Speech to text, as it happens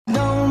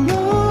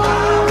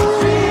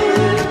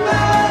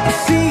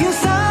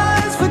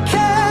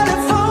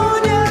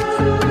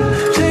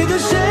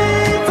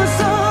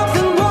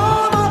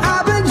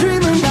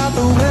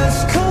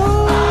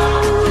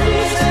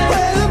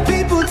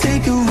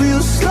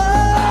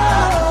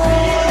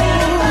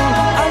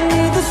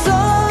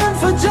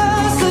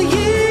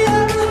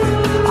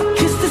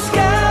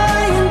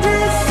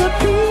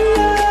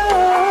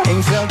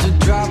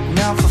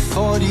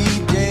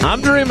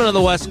I'm dreaming of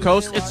the West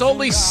Coast. It's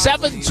only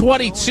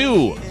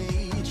 7:22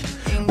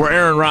 where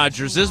Aaron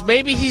Rodgers is.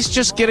 Maybe he's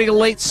just getting a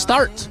late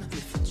start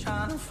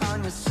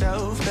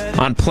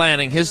on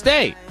planning his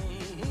day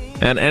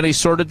and any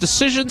sort of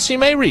decisions he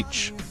may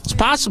reach. It's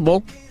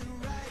possible.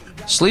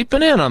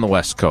 Sleeping in on the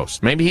West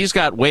Coast. Maybe he's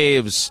got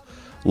waves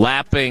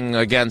lapping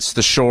against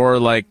the shore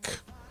like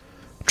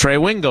Trey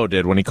Wingo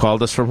did when he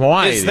called us from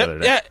Hawaii the other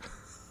day. Yeah,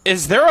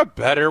 is there a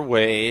better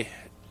way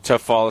to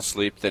fall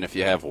asleep than if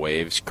you have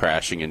waves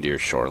crashing into your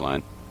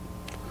shoreline?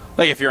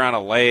 Like if you're on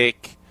a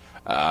lake,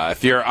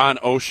 if you're on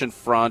ocean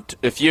front,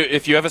 if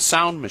you have a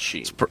sound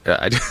machine.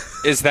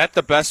 Is that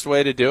the best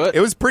way to do it? It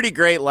was pretty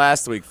great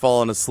last week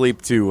falling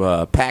asleep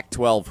to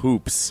Pac-12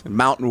 hoops,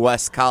 Mountain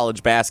West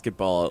College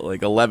basketball at like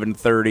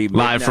 11:30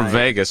 Live from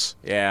Vegas.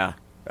 Yeah,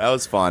 that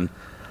was fun.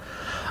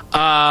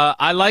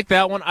 I like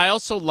that one. I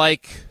also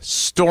like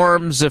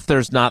storms if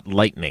there's not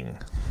lightning.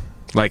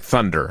 Like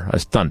thunder.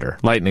 Thunder.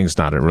 Lightning's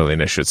not really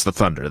an issue. It's the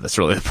thunder that's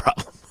really the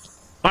problem.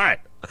 All right.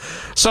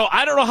 So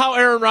I don't know how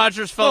Aaron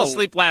Rodgers fell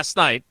asleep last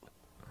night.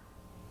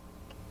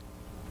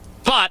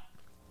 But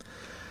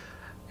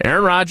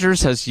Aaron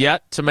Rodgers has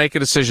yet to make a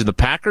decision. The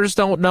Packers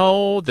don't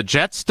know. The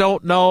Jets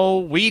don't know.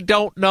 We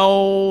don't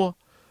know.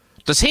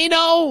 Does he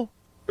know?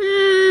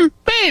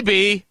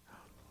 Maybe.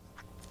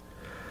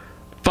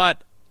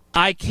 But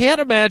I can't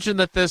imagine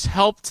that this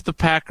helped the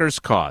Packers'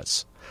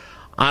 cause.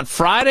 On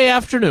Friday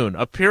afternoon,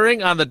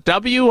 appearing on the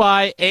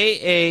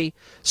WIAA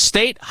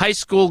State High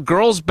School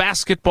Girls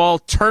Basketball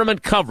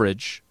Tournament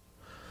coverage,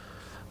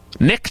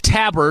 Nick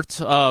Tabbert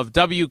of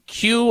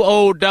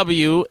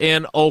WQOW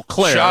in Eau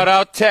Claire. Shout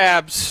out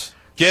Tabs.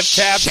 Give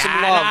Tabs some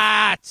love.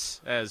 Out,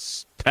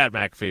 as Pat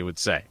McAfee would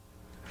say.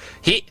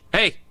 He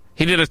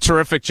did a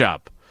terrific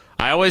job.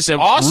 I always am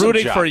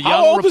rooting for young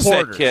How old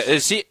reporters. Is that kid?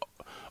 Is he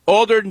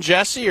older than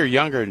Jesse or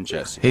younger than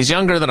Jesse? He's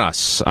younger than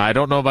us. I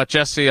don't know about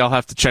Jesse. I'll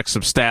have to check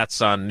some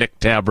stats on Nick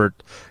Tabbert,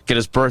 get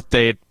his birth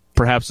date,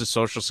 perhaps his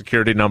social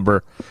security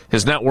number.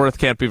 His net worth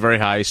can't be very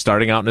high. He's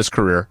starting out in his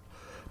career.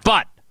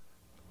 But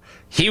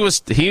he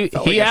asked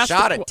a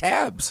shot at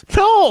Tabs.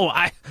 No,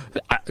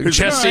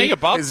 Jesse,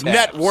 his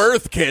net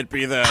worth can't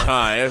be that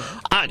high.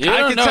 I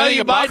can tell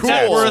you my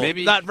net worth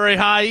not very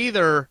high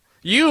either.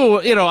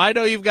 You know, I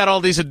know you've got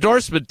all these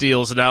endorsement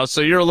deals now,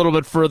 so you're a little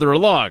bit further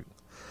along.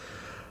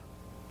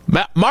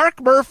 Mark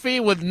Murphy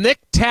with Nick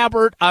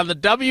Tabbert on the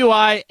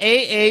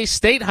WIAA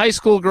State High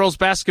School Girls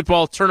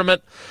Basketball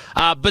Tournament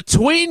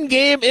between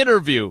game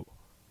interview.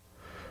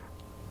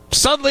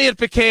 Suddenly it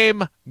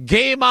became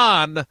game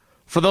on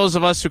for those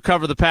of us who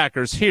cover the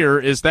Packers. Here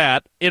is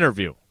that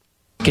interview.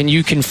 Can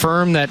you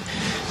confirm that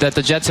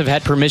the Jets have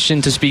had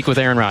permission to speak with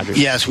Aaron Rodgers?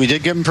 Yes, we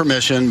did give him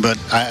permission, but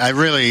I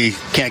really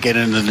can't get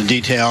into the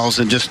details.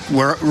 And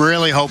we're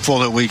really hopeful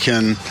that we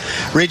can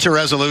reach a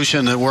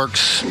resolution that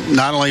works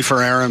not only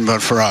for Aaron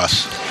but for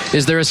us.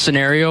 Is there a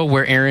scenario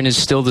where Aaron is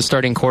still the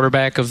starting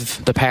quarterback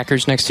of the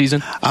Packers next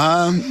season?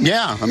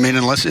 Yeah. I mean,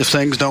 if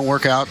things don't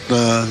work out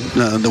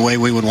the way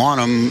we would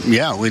want them,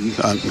 yeah.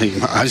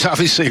 He's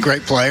obviously a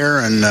great player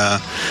and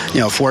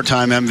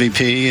 4-time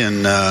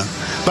MVP,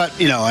 but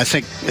I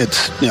think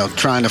it's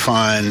trying to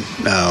find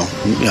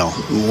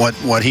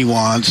what he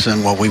wants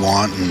and what we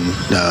want, and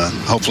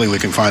hopefully we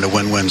can find a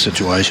win-win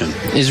situation.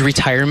 Is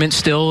retirement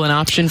still an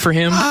option for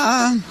him?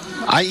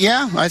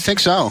 I think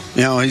so.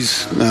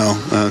 He's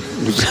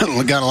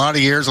got a lot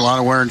of years, a lot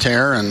of wear and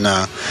tear, and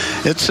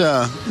it's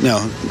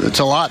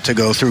a lot to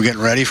go through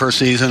getting ready for a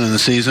season and the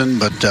season.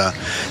 But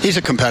he's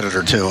a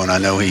competitor too, and I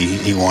know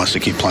he wants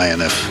to keep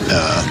playing if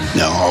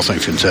all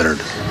things considered.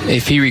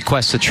 If he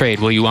requests a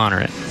trade, will you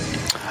honor it?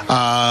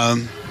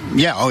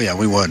 Yeah. Oh, yeah.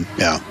 We would.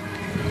 Yeah.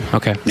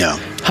 Okay. Yeah.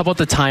 How about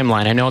the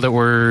timeline? I know that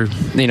we're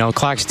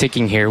clock's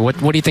ticking here. What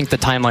do you think the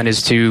timeline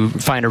is to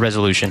find a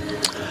resolution?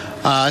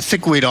 I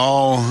think we'd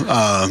all,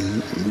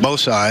 both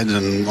sides,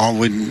 and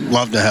we'd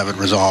love to have it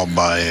resolved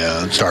by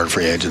start of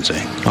free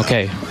agency.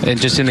 Okay, and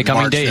just in the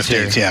coming March days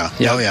 15th, here. Yeah.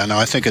 Yep. Oh, yeah. No,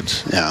 I think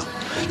it's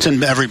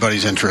in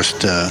everybody's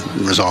interest to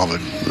resolve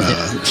it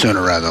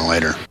sooner rather than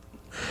later.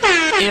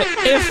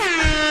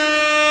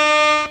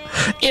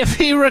 If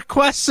he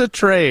requests a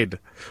trade,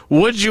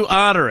 would you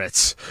honor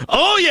it?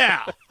 Oh,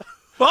 yeah.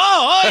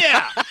 Oh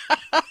yeah.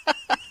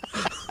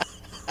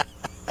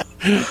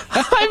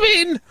 I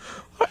mean,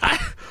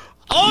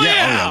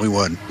 yeah, we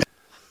would.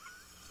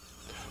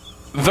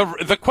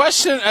 The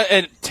question,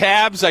 and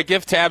Tabs, I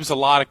give Tabs a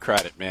lot of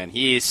credit, man.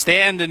 He's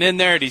standing in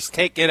there and he's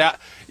taking it out.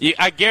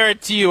 I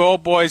guarantee you,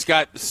 old boy's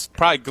got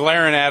probably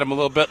glaring at him a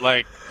little bit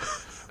like,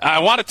 I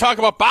want to talk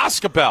about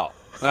basketball,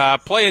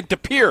 playing De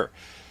Pere.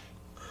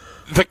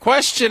 The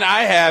question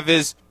I have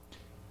is,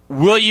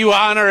 will you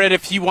honor it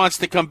if he wants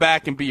to come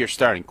back and be your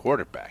starting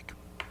quarterback?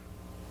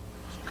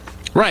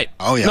 Right.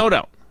 Oh, yeah. No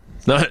doubt.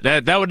 No,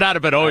 that would not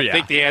have been, I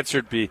think the answer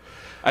would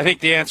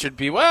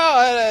be,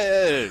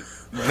 well,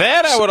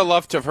 that I would have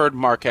loved to have heard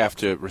Mark have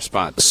to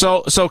respond to.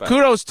 So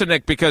kudos to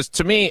Nick, because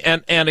to me,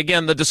 and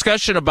again, the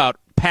discussion about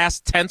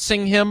past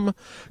tensing him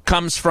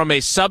comes from a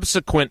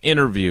subsequent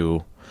interview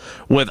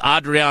with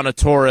Adriana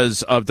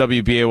Torres of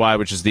WBAY,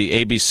 which is the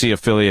ABC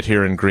affiliate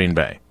here in Green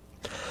Bay.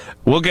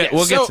 We'll get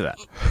to that.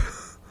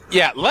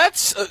 Yeah,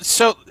 let's.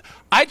 So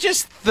I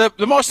just the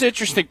most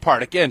interesting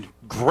part again.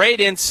 Great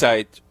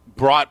insight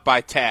brought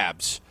by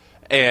Tabs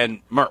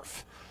and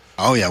Murph.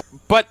 Oh yeah,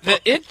 but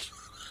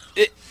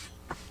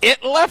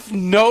it left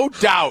no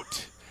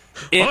doubt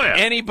in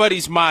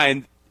anybody's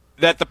mind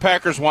that the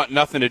Packers want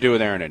nothing to do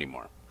with Aaron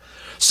anymore.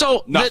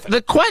 So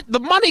the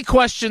money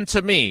question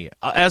to me,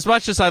 as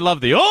much as I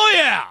love the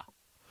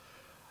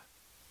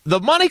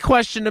money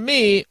question to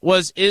me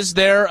was: is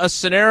there a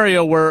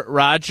scenario where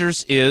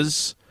Rodgers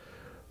is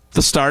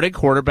the starting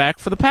quarterback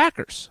for the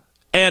Packers?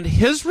 And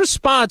his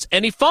response,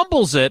 and he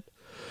fumbles it,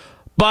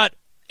 but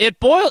it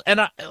boiled.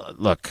 And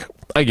look,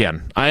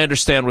 again, I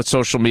understand what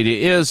social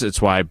media is.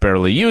 It's why I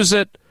barely use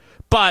it.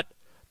 But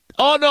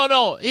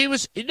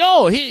he's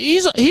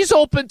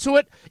open to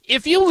it.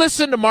 If you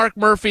listen to Mark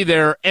Murphy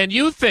there, and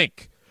you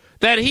think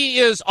that he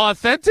is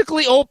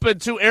authentically open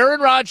to Aaron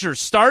Rodgers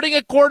starting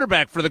at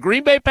quarterback for the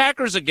Green Bay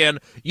Packers again,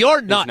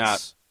 you're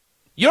nuts.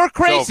 You're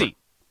crazy.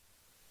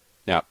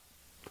 Yeah.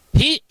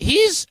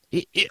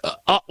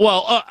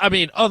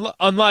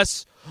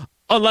 Unless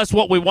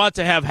what we want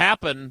to have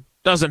happen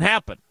doesn't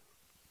happen.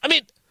 I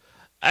mean,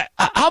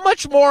 how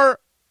much more?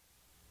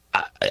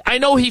 I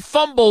know he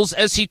fumbles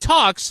as he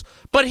talks,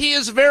 but he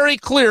is very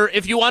clear.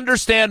 If you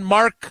understand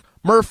Mark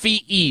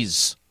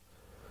Murphy-ese,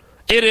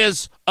 it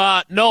is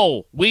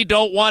no, we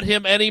don't want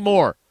him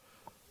anymore.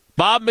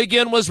 Bob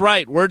McGinn was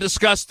right. We're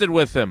disgusted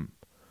with him.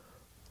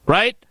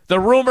 Right? The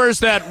rumors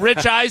that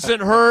Rich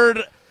Eisen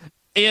heard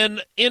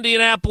in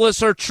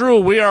Indianapolis are true.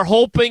 We are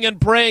hoping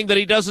and praying that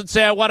he doesn't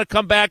say, I want to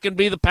come back and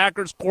be the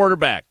Packers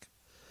quarterback.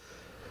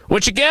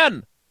 Which,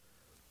 again,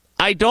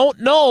 I don't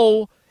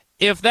know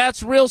if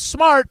that's real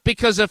smart,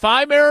 because if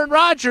I'm Aaron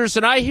Rodgers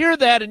and I hear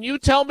that and you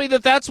tell me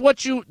that that's what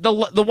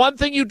the one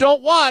thing you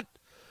don't want,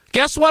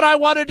 guess what I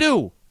want to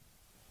do?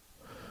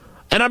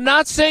 And I'm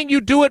not saying you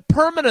do it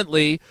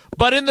permanently,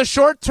 but in the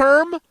short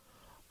term,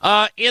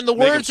 in the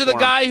words of the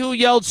guy who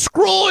yelled,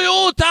 screw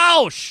you,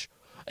 Tausch,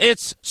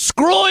 it's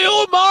screw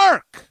you,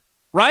 Mark,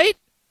 right?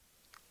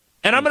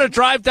 And I'm going to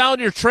drive down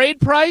your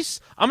trade price.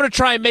 I'm going to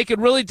try and make it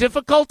really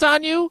difficult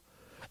on you.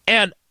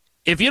 And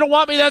if you don't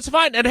want me, that's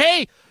fine. And,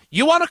 hey,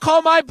 you want to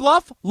call my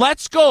bluff?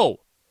 Let's go.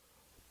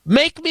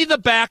 Make me the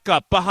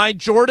backup behind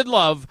Jordan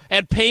Love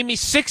and pay me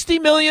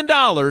 $60 million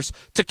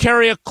to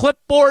carry a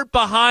clipboard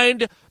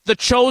behind the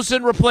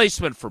chosen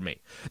replacement for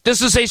me.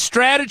 This is a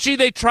strategy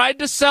they tried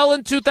to sell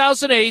in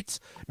 2008.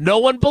 No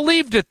one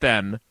believed it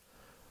then.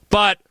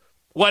 But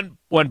when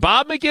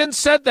Bob McGinn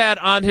said that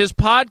on his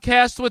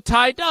podcast with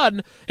Ty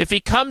Dunn, if he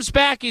comes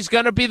back, he's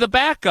going to be the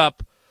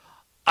backup.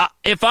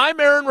 If I'm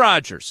Aaron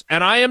Rodgers,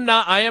 and I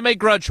am a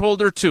grudge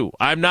holder too.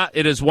 I'm not.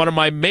 It is one of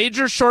my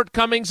major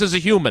shortcomings as a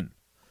human.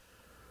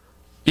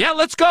 Yeah,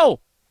 let's go.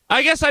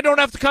 I guess I don't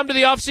have to come to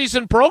the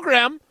offseason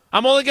program.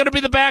 I'm only going to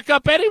be the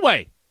backup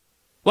anyway.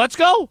 Let's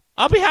go.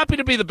 I'll be happy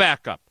to be the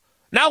backup.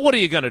 Now what are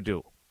you going to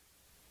do?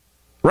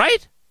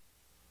 Right?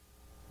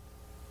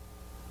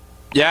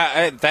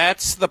 Yeah,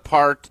 that's the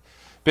part,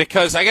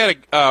 because I got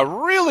a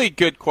really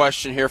good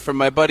question here from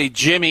my buddy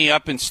Jimmy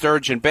up in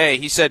Sturgeon Bay.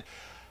 He said,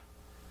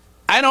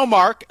 I know,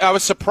 Mark, I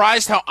was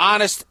surprised how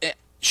honest,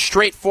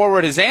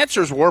 straightforward his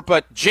answers were,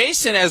 but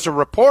Jason, as a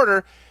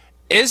reporter,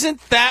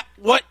 isn't that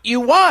what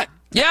you want?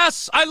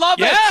 Yes, I love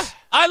it.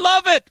 I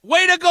love it.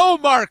 Way to go,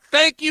 Mark.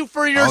 Thank you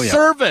for your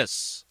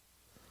service.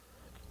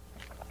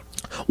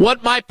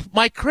 What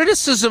my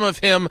criticism of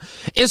him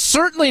is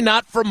certainly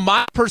not from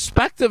my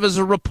perspective as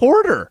a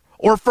reporter,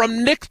 or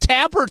from Nick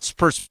Tabbert's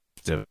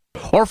perspective,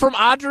 or from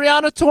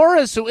Adriana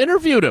Torres, who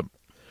interviewed him.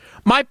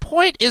 My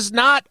point is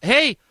not,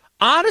 hey,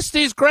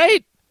 honesty is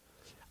great.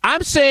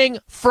 I'm saying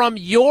from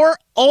your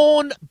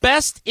own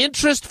best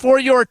interest for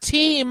your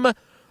team,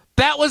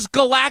 that was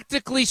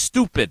galactically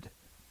stupid.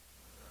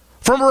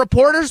 From a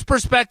reporter's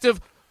perspective,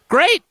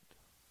 great.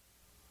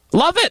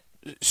 Love it.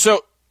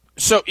 So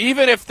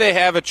even if they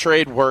have a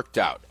trade worked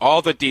out,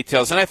 all the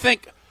details, and I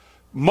think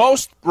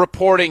most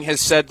reporting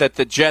has said that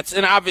the Jets,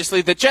 and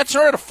obviously the Jets are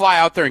going to fly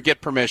out there and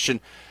get permission,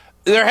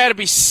 there had to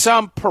be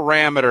some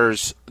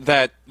parameters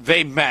that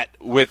they met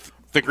with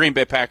the Green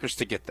Bay Packers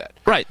to get that.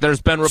 Right.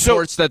 There's been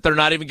reports that they're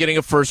not even getting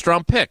a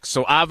first-round pick.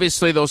 So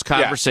obviously those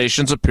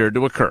conversations appeared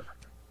to occur.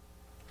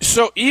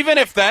 So even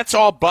if that's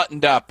all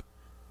buttoned up,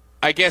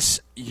 I guess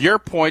your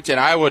point, and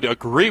I would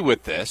agree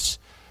with this,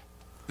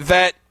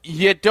 that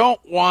you don't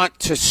want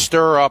to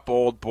stir up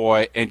old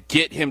boy and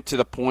get him to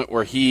the point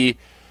where he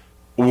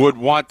would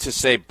want to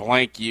say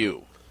blank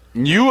you.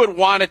 You would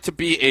want it to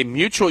be a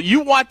mutual.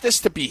 You want this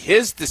to be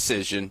his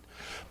decision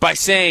by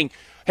saying,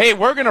 hey,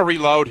 we're going to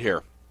reload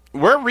here.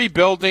 We're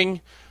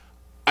rebuilding.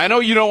 I know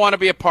you don't want to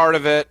be a part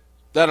of it.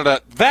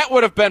 That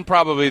would have been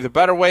probably the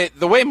better way.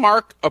 The way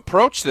Mark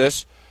approached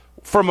this,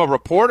 from a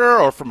reporter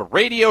or from a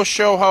radio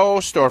show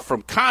host or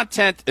from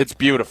content, it's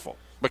beautiful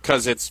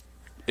because it's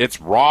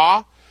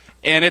raw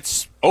and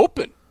it's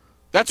open.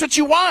 That's what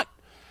you want.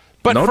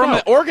 But from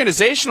an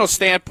organizational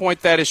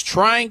standpoint that is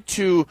trying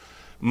to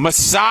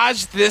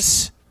massage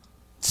this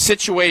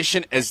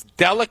situation as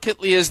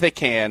delicately as they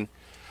can,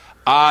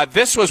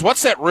 This was,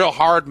 what's that real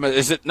hard,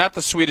 is it not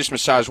the Swedish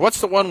massage?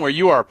 What's the one where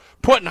you are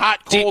putting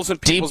hot coals in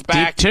people's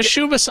back? Deep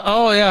tissue massage?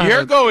 Oh, yeah.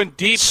 You're going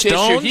deep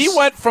Stones? tissue. He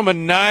went from a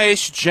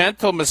nice,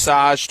 gentle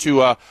massage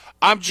to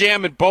I'm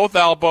jamming both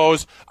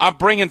elbows, I'm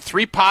bringing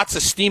 3 pots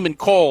of steaming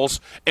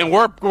coals, and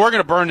we're going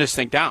to burn this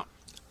thing down.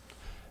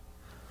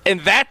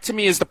 And that, to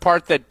me, is the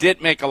part that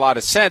did make a lot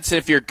of sense.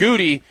 If you're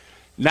Goody,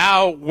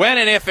 now when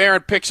and if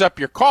Aaron picks up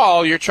your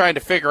call, you're trying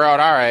to figure out,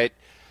 all right,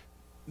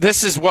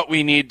 this is what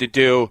we need to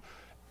do.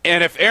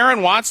 And if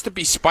Aaron wants to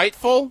be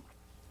spiteful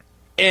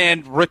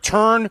and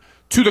return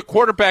to the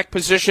quarterback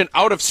position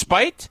out of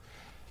spite,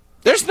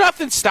 there's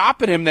nothing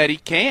stopping him that he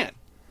can.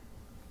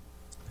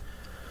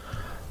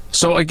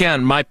 So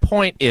again, my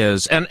point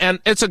is, and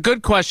it's a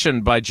good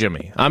question by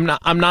Jimmy.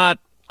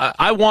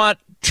 I want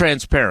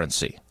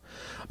transparency.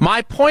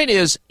 My point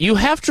is, you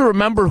have to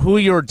remember who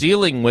you're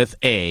dealing with,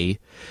 A,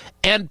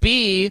 and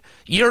B,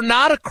 you're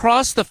not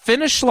across the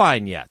finish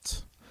line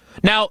yet.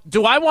 Now,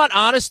 do I want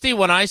honesty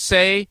when I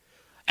say,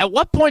 at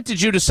what point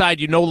did you decide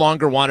you no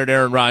longer wanted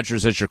Aaron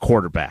Rodgers as your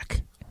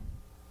quarterback?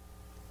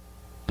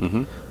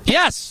 Mm-hmm.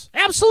 Yes,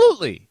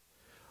 absolutely.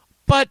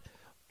 But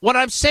what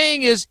I'm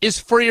saying is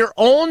for your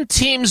own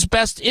team's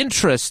best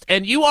interest,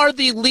 and you are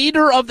the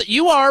leader of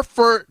you are,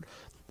 for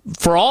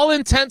all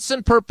intents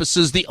and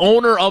purposes, the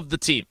owner of the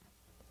team.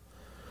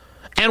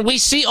 And we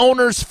see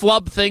owners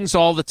flub things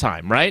all the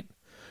time, right?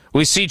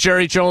 We see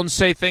Jerry Jones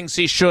say things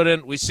he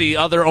shouldn't. We see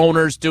other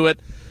owners do it.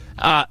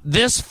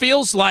 This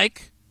feels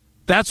like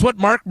that's what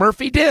Mark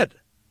Murphy did.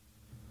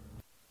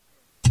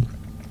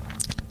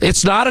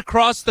 It's not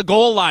across the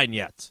goal line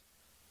yet.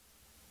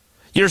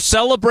 You're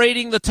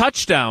celebrating the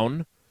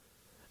touchdown,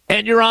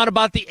 and you're on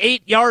about the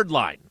 8-yard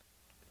line.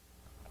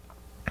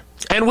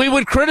 And we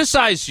would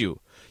criticize you.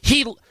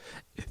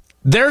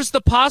 There's the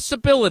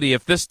possibility,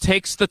 if this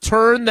takes the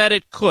turn that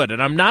it could,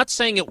 and I'm not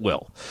saying it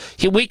will,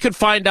 we could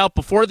find out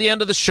before the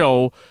end of the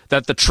show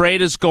that the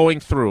trade is going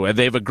through, and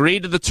they've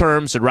agreed to the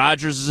terms, and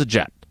Rodgers is a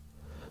Jet.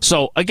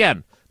 So,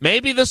 again,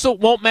 maybe this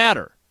won't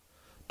matter.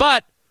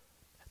 But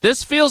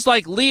this feels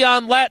like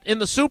Leon Lett in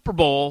the Super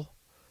Bowl,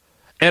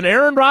 and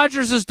Aaron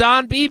Rodgers is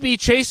Don Beebe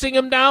chasing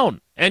him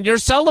down. And you're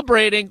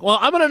celebrating, well,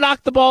 I'm going to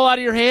knock the ball out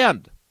of your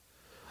hand.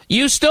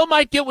 You still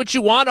might get what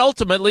you want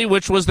ultimately,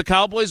 which was the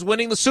Cowboys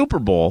winning the Super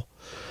Bowl.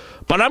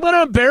 But I'm going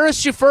to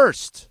embarrass you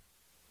first.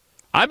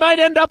 I might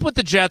end up with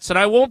the Jets, and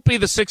I won't be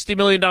the $60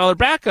 million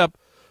backup,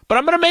 but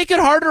I'm going to make it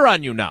harder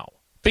on you now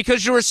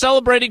because you were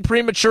celebrating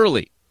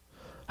prematurely.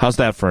 How's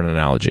that for an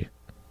analogy?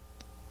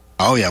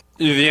 Oh, yeah.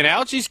 The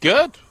analogy's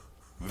good.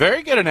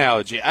 Very good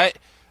analogy. I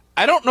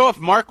don't know if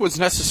Mark was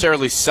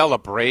necessarily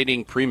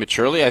celebrating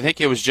prematurely. I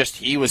think it was just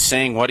he was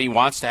saying what he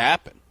wants to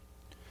happen.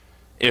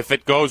 If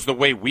it goes the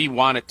way we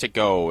want it to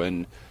go.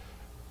 And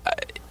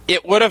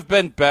it would have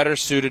been better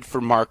suited for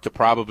Mark to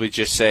probably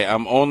just say,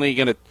 I'm only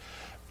going to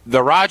 –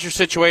 the Rodgers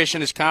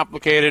situation is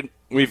complicated.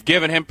 We've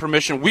given him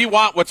permission. We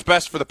want what's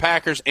best for the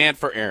Packers and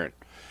for Aaron.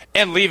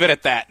 And leave it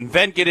at that. And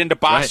then get into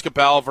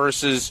Boscobel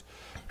versus –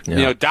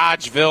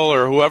 Dodgeville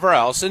or whoever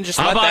else, and just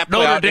let that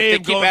play out. Notre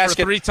Dame going for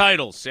 3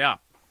 titles?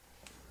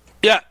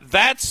 Yeah,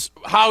 that's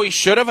how he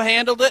should have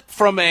handled it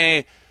from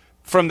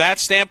that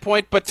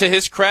standpoint. But to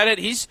his credit,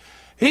 he's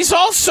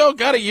also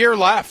got a year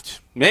left.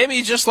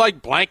 Maybe just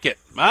like blanket.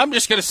 I'm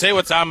just going to say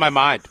what's on my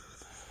mind,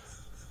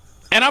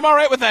 and I'm all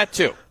right with that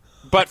too.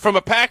 But from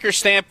a Packers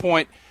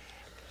standpoint,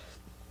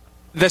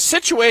 the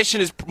situation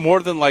is more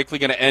than likely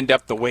going to end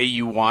up the way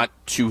you want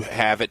to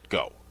have it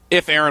go.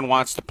 If Aaron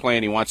wants to play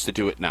and he wants to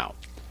do it now.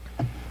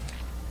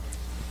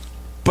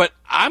 But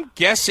I'm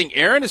guessing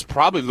Aaron is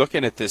probably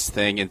looking at this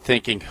thing and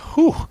thinking,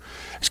 whew,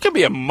 it's going to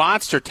be a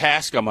monster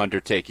task I'm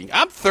undertaking.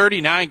 I'm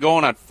 39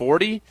 going on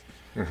 40.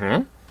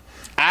 Mm-hmm.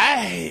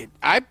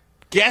 I'm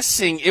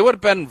guessing it would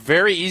have been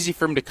very easy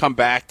for him to come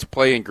back to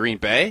play in Green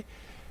Bay.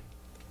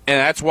 And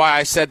that's why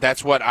I said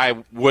that's what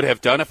I would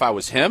have done if I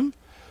was him.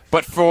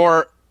 But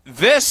for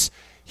this,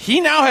 he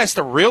now has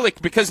to really,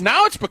 because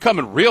now it's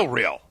becoming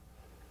real.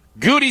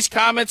 Goody's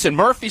comments and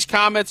Murphy's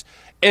comments,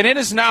 and it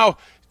is now,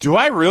 do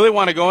I really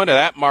want to go into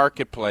that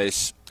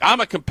marketplace?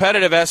 I'm a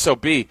competitive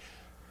SOB,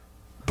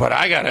 but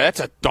that's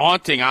a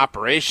daunting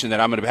operation that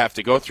I'm going to have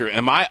to go through.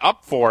 Am I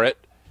up for it?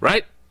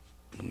 Right?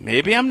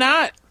 Maybe I'm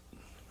not.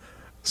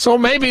 So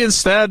maybe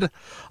instead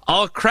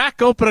I'll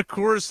crack open a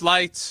Coors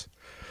Light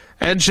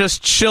and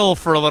just chill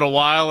for a little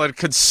while and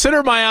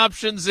consider my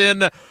options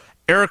in,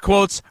 air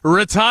quotes,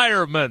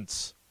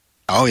 retirement.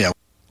 Oh, yeah.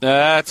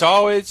 It's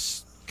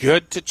always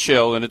good to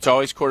chill, and it's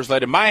always Coors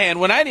Light in my hand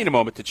when I need a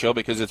moment to chill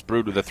because it's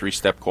brewed with a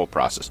 3-step cold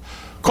process.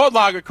 Cold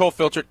lager, cold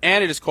filtered,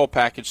 and it is cold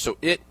packaged, so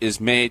it is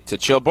made to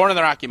chill. Born in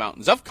the Rocky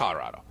Mountains of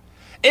Colorado.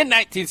 In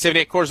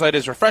 1978, Coors Light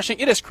is refreshing,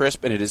 it is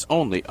crisp, and it is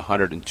only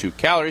 102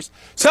 calories.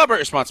 Celebrate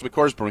responsibly.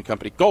 Coors Brewing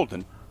Company,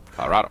 Golden,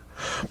 Colorado.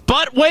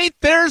 But wait,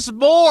 there's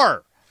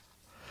more.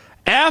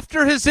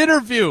 After his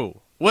interview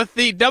with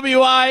the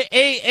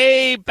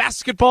WIAA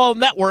Basketball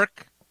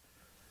Network,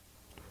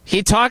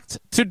 he talked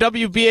to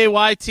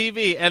WBAY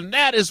TV, and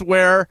that is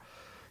where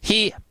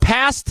he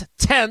past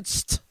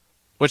tensed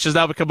which has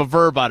now become a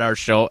verb on our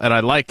show, and I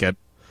like it.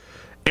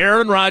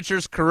 Aaron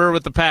Rodgers' career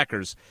with the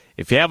Packers.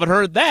 If you haven't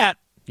heard that,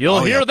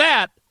 you'll hear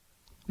that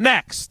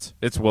next.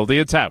 It's Wilde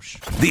and Tausch.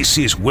 This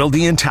is Wilde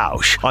and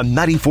Tausch on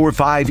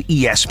 94.5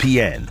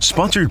 ESPN.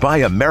 Sponsored by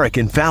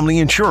American Family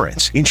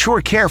Insurance.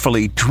 Insure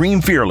carefully, dream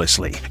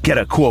fearlessly. Get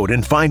a quote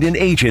and find an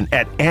agent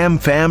at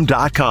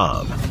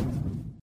amfam.com.